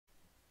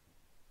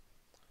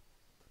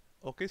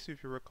Okay, so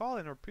if you recall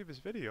in our previous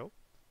video,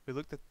 we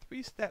looked at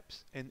 3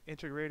 steps in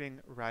integrating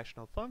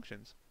rational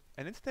functions.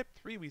 And in step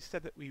 3, we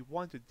said that we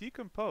want to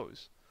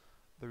decompose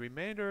the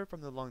remainder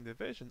from the long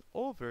division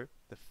over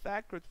the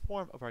factored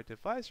form of our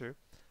divisor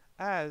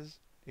as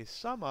a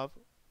sum of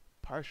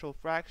partial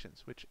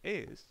fractions, which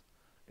is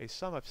a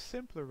sum of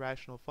simpler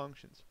rational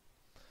functions.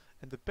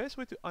 And the best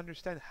way to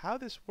understand how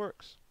this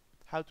works,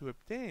 how to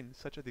obtain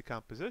such a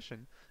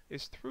decomposition,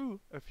 is through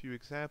a few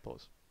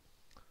examples.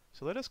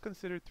 So let us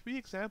consider 3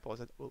 examples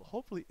that will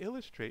hopefully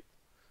illustrate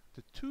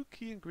the 2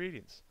 key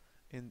ingredients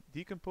in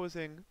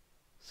decomposing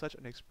such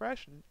an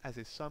expression as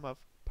a sum of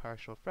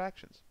partial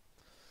fractions.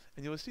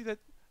 And you will see that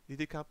the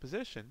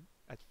decomposition,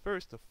 at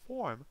first the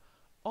form,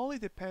 only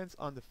depends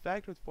on the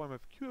factored form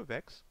of q of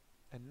x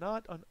and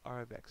not on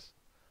r of x.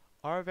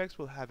 R of x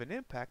will have an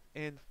impact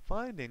in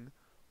finding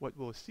what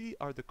we'll see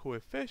are the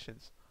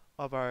coefficients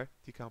of our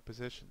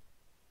decomposition.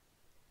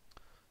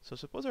 So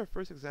suppose our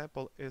first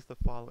example is the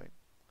following.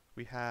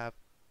 We have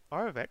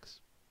r of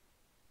x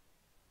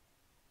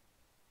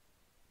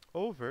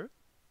over,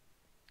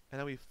 and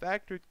then we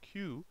factored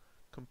q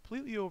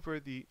completely over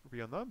the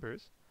real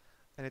numbers,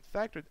 and it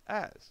factored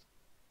as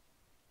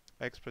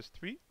x plus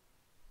 3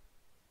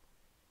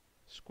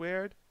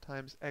 squared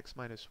times x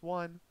minus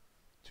 1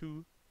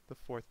 to the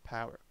 4th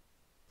power.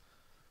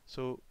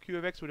 So q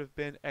of x would have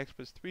been x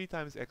plus 3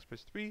 times x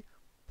plus 3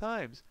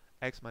 times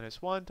x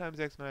minus 1 times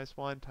x minus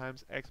 1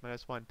 times x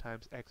minus 1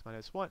 times x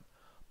minus 1.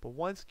 But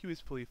once q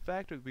is fully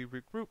factored, we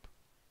regroup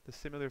the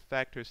similar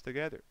factors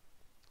together.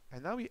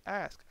 And now we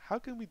ask, how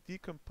can we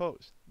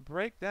decompose,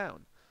 break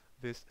down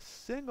this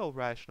single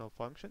rational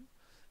function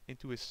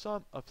into a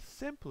sum of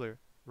simpler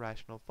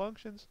rational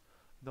functions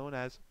known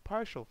as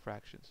partial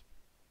fractions?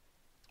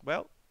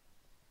 Well,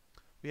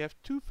 we have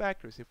 2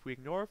 factors if we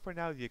ignore for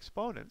now the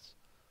exponents.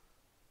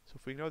 So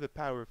if we ignore the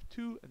power of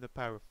 2 and the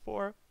power of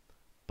 4,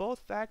 both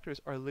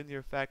factors are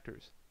linear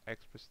factors,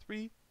 x plus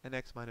 3 and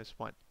x minus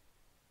 1.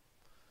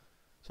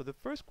 So the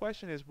first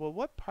question is, well,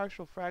 what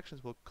partial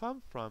fractions will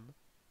come from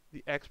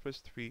the x plus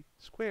 3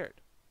 squared?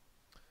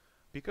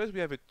 Because we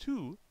have a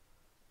 2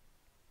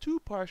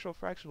 partial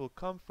fractions will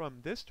come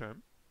from this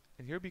term,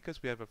 and here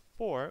because we have a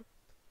 4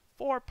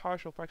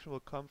 partial fractions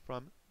will come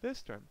from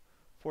this term,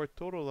 for a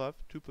total of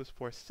 2 plus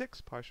 4,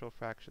 6 partial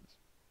fractions.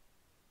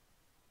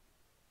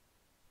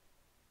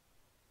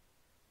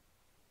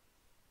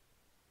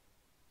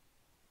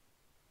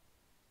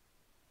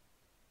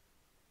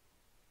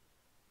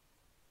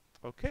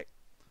 Okay,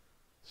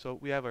 so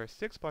we have our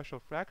 6 partial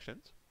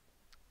fractions,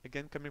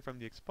 again coming from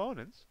the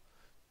exponents.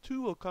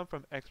 2 will come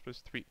from x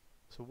plus 3.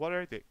 So what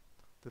are they?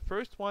 The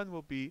first one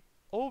will be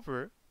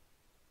over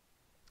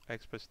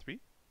x plus 3.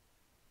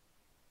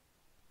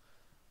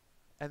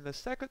 And the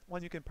second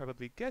one you can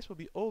probably guess will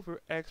be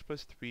over x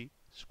plus 3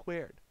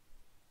 squared.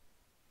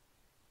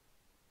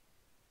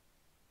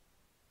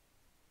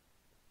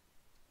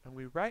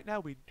 And right now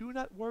we do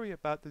not worry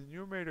about the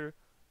numerator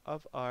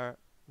of our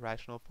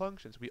rational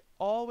functions. We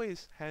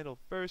always handle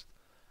first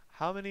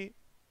how many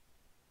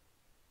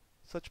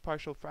such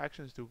partial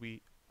fractions do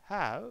we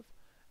have,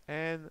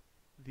 and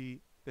the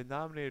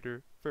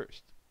denominator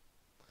first.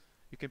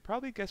 You can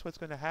probably guess what's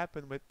going to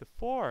happen with the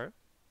 4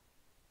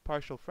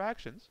 partial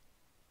fractions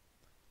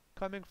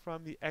coming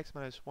from the x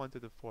minus 1 to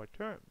the 4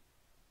 term.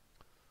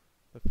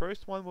 The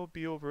first one will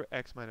be over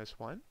x minus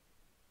 1.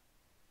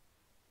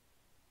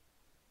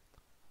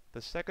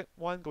 The second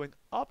one going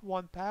up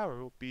 1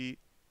 power will be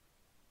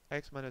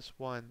x minus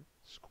 1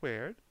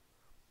 squared.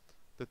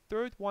 The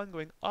third one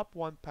going up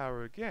 1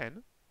 power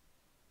again,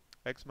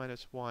 x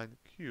minus 1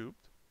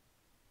 cubed.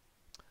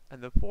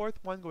 And the fourth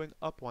one going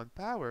up 1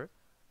 power,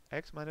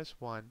 x minus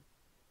 1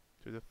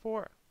 to the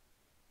 4.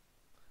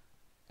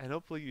 And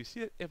hopefully you see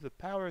it, if the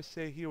power,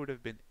 say here, would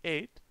have been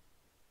 8,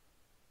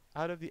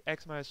 out of the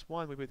x minus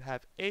 1 we would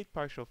have 8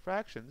 partial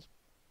fractions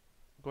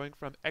going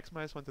from x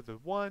minus 1 to the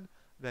 1,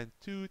 then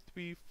 2,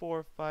 3,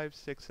 4, 5,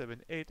 6,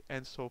 7, 8,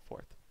 and so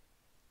forth.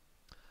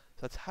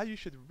 So that's how you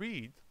should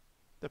read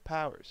the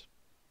powers.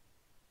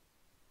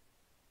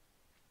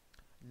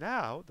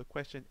 Now the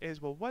question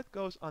is, well, what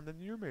goes on the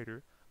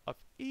numerator of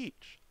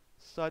each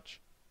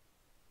such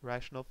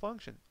rational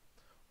function?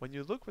 When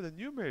you look for the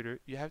numerator,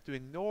 you have to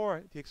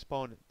ignore the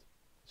exponent.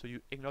 So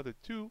you ignore the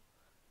 2,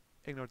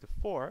 ignore the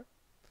 4,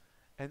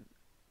 and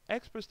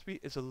x plus 3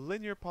 is a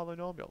linear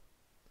polynomial.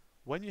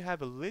 When you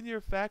have a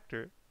linear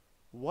factor,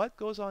 what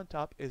goes on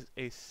top is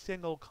a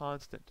single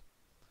constant.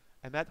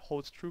 And that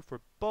holds true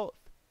for both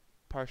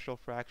partial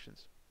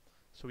fractions.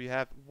 So we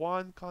have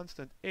one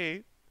constant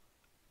a,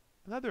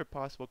 another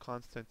possible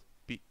constant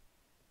b.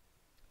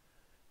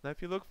 Now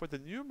if you look for the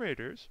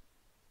numerators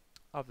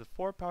of the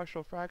 4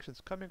 partial fractions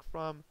coming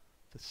from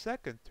the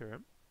second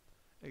term,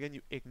 again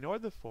you ignore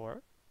the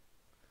 4,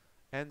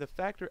 and the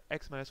factor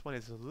x minus 1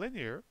 is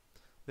linear,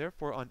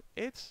 therefore on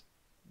its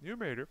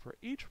numerator for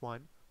each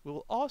one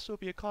will also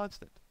be a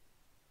constant.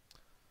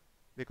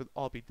 They could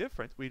all be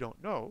different, we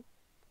don't know,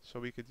 so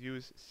we could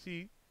use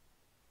C,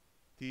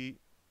 D,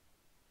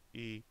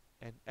 E,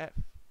 and F.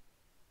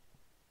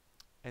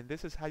 And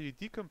this is how you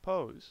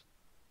decompose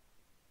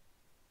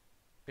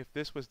if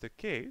this was the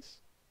case,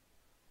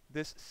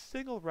 this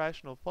single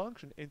rational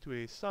function into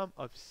a sum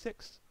of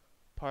 6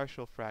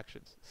 partial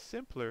fractions,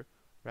 simpler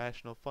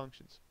rational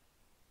functions.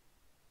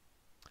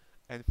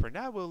 And for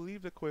now, we'll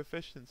leave the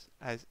coefficients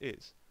as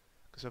is.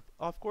 Because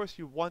of course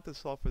you want to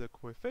solve for the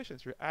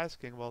coefficients. You're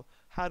asking, well,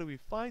 how do we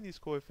find these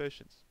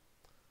coefficients?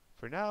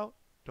 For now,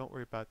 don't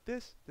worry about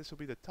this. This will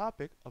be the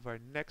topic of our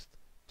next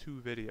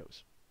 2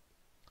 videos.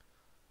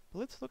 But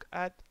let's look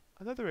at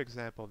another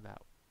example now.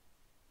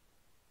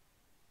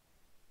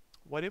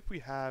 What if we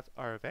have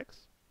r of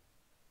x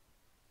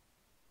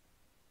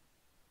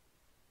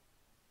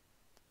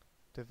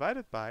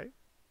divided by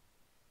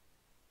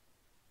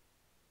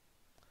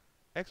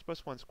x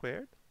plus 1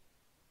 squared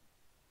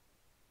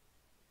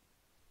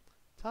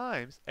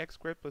times x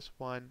squared plus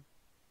 1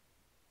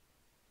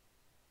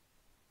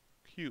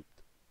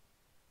 cubed.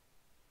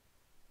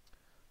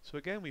 So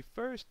again, we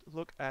first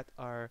look at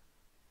our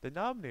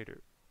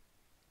denominator.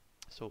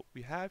 So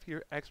we have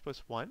here x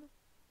plus 1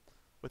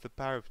 with a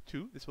power of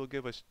 2. This will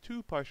give us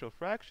 2 partial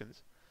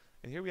fractions.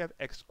 And here we have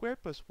x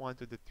squared plus 1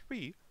 to the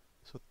 3,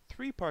 so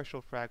 3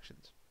 partial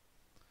fractions.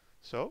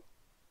 So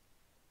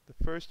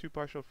the first 2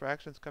 partial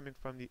fractions coming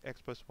from the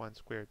x plus 1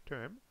 squared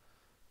term,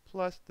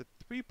 plus the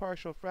 3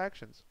 partial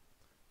fractions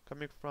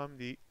coming from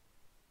the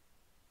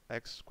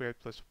x squared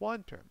plus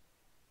 1 term.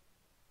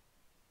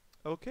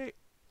 Okay,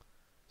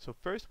 so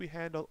first we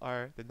handle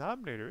our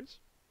denominators.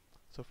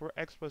 So for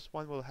x plus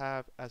 1 we'll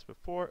have, as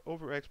before,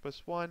 over x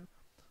plus 1,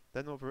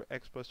 then over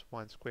x plus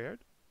 1 squared.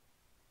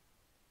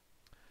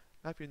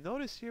 Now if you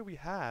notice here we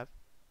have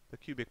the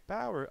cubic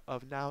power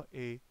of now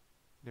an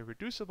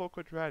irreducible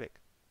quadratic.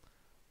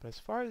 But as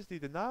far as the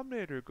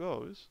denominator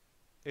goes,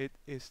 it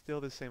is still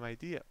the same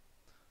idea.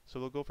 So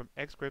we'll go from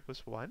x squared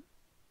plus 1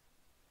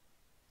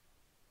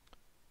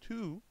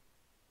 to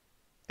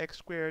x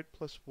squared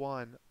plus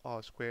 1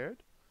 all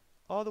squared,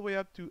 all the way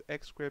up to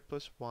x squared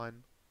plus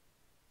 1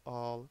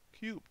 all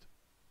cubed.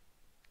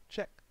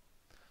 Check.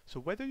 So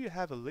whether you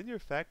have a linear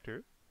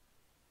factor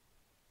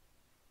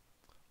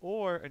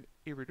or an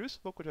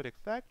irreducible quadratic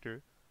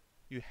factor,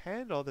 you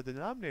handle the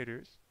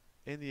denominators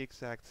in the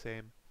exact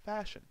same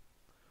fashion.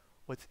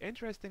 What's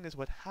interesting is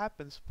what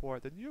happens for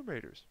the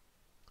numerators.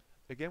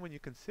 Again, when you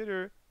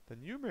consider the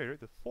numerator,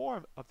 the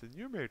form of the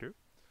numerator,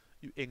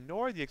 you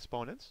ignore the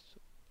exponents.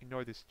 So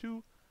ignore this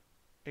 2,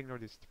 ignore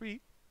this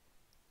 3.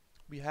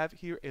 We have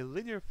here a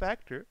linear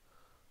factor,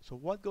 so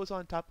what goes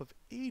on top of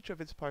each of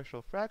its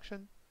partial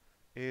fraction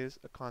is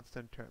a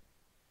constant term.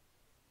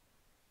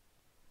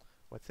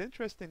 What's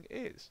interesting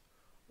is,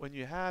 when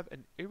you have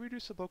an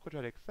irreducible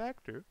quadratic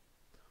factor,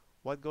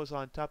 what goes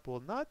on top will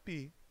not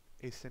be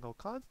a single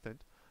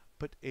constant,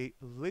 but a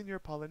linear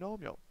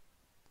polynomial.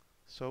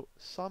 So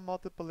some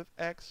multiple of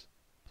x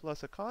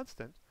plus a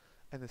constant,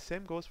 and the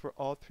same goes for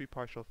all 3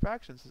 partial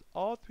fractions, as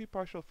all 3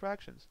 partial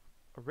fractions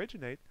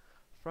originate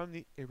from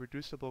the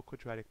irreducible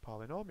quadratic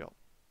polynomial.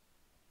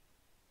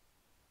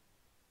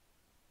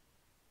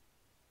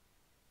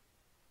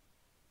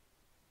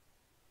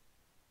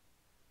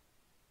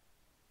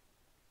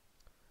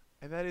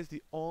 And that is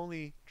the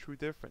only true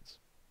difference.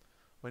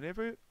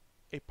 Whenever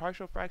a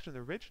partial fraction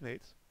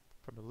originates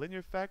from a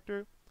linear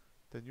factor,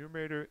 the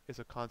numerator is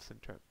a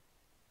constant term.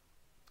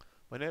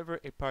 Whenever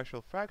a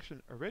partial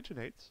fraction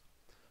originates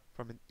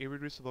from an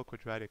irreducible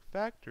quadratic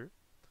factor,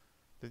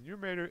 the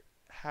numerator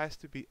has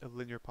to be a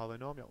linear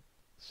polynomial,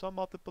 some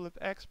multiple of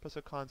x plus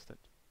a constant.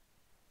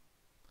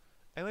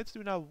 And let's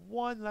do now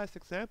one last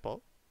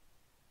example.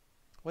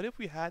 What if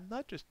we had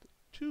not just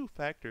 2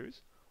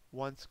 factors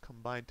once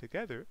combined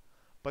together,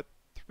 but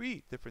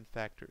 3 different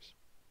factors?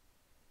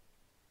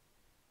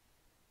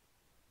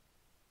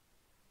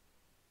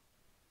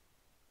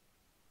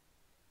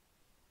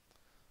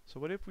 So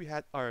what if we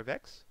had r of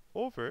x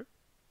over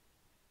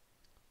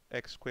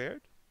x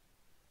squared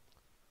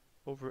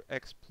over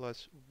x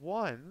plus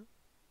 1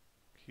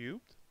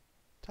 cubed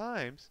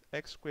times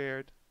x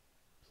squared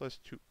plus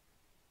 2.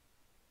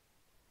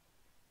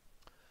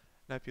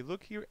 Now if you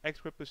look here, x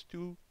squared plus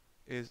 2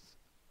 is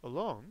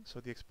alone, so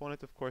the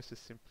exponent of course is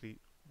simply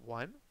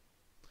 1.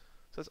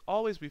 So as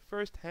always, we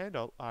first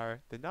handle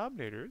our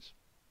denominators.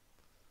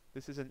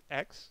 This is an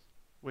x,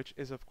 which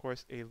is of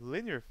course a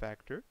linear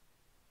factor.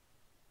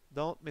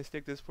 Don't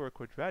mistake this for a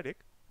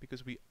quadratic,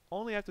 because we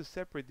only have to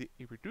separate the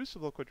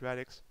irreducible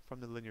quadratics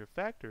from the linear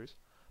factors,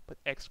 but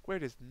x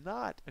squared is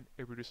not an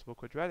irreducible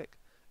quadratic.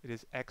 It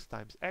is x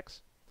times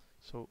x,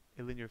 so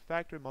a linear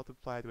factor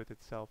multiplied with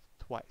itself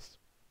twice.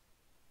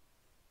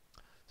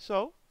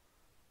 So,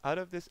 out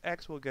of this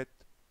x we'll get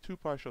 2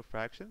 partial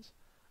fractions,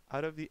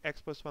 out of the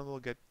x plus 1 we'll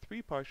get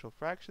 3 partial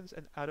fractions,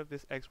 and out of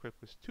this x squared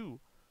plus 2,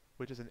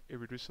 which is an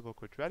irreducible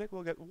quadratic,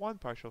 we'll get 1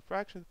 partial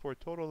fraction for a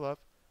total of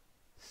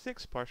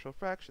 6 partial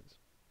fractions.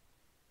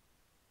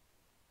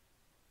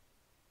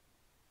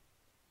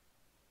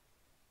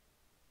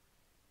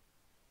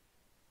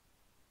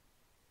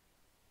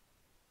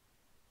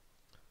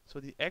 So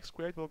the x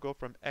squared will go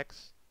from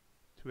x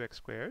to x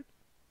squared.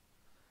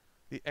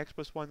 The x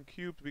plus 1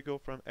 cubed, we go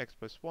from x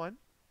plus 1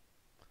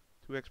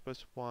 to x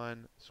plus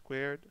 1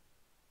 squared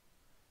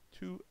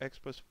 2x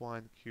plus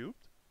 1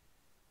 cubed.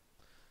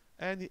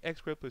 And the x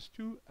squared plus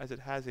 2, as it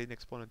has an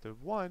exponent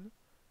of 1,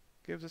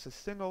 gives us a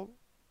single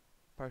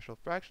partial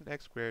fraction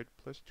x squared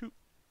plus 2.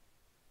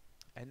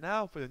 And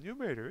now for the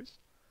numerators,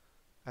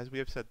 as we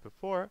have said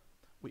before,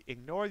 we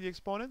ignore the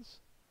exponents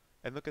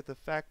and look at the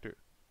factor.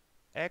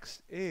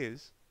 X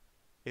is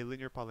a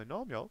linear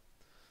polynomial,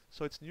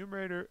 so its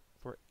numerator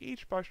for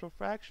each partial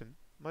fraction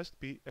must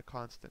be a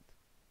constant.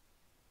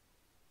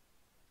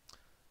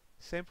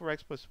 Same for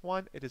x plus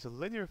 1, it is a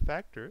linear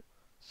factor,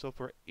 so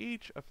for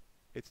each of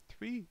its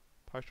 3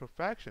 partial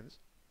fractions,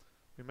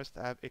 we must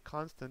have a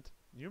constant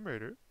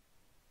numerator.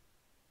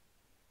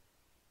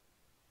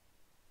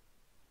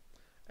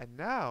 And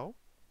now,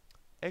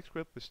 x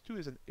squared plus 2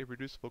 is an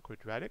irreducible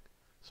quadratic,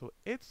 so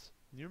its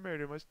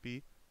numerator must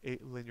be a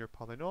linear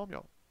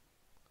polynomial.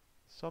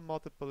 Some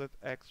multiple of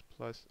x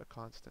plus a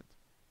constant.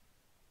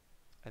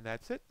 And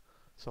that's it.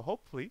 So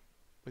hopefully,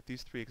 with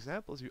these 3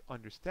 examples, you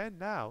understand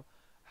now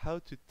how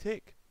to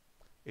take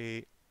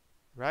a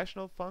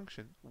rational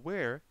function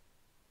where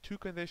 2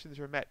 conditions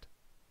are met.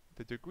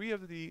 The degree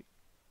of the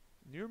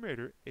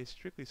numerator is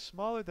strictly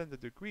smaller than the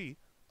degree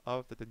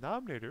of the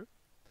denominator,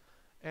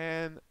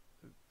 and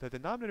the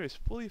denominator is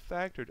fully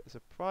factored as a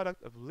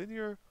product of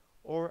linear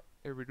or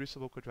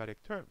irreducible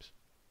quadratic terms.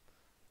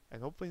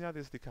 And hopefully now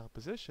this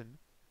decomposition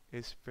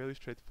is fairly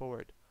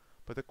straightforward.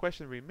 But the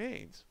question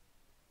remains,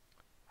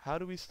 how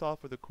do we solve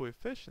for the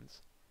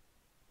coefficients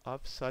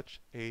of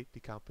such a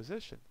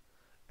decomposition?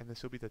 And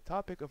this will be the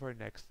topic of our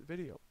next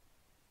video.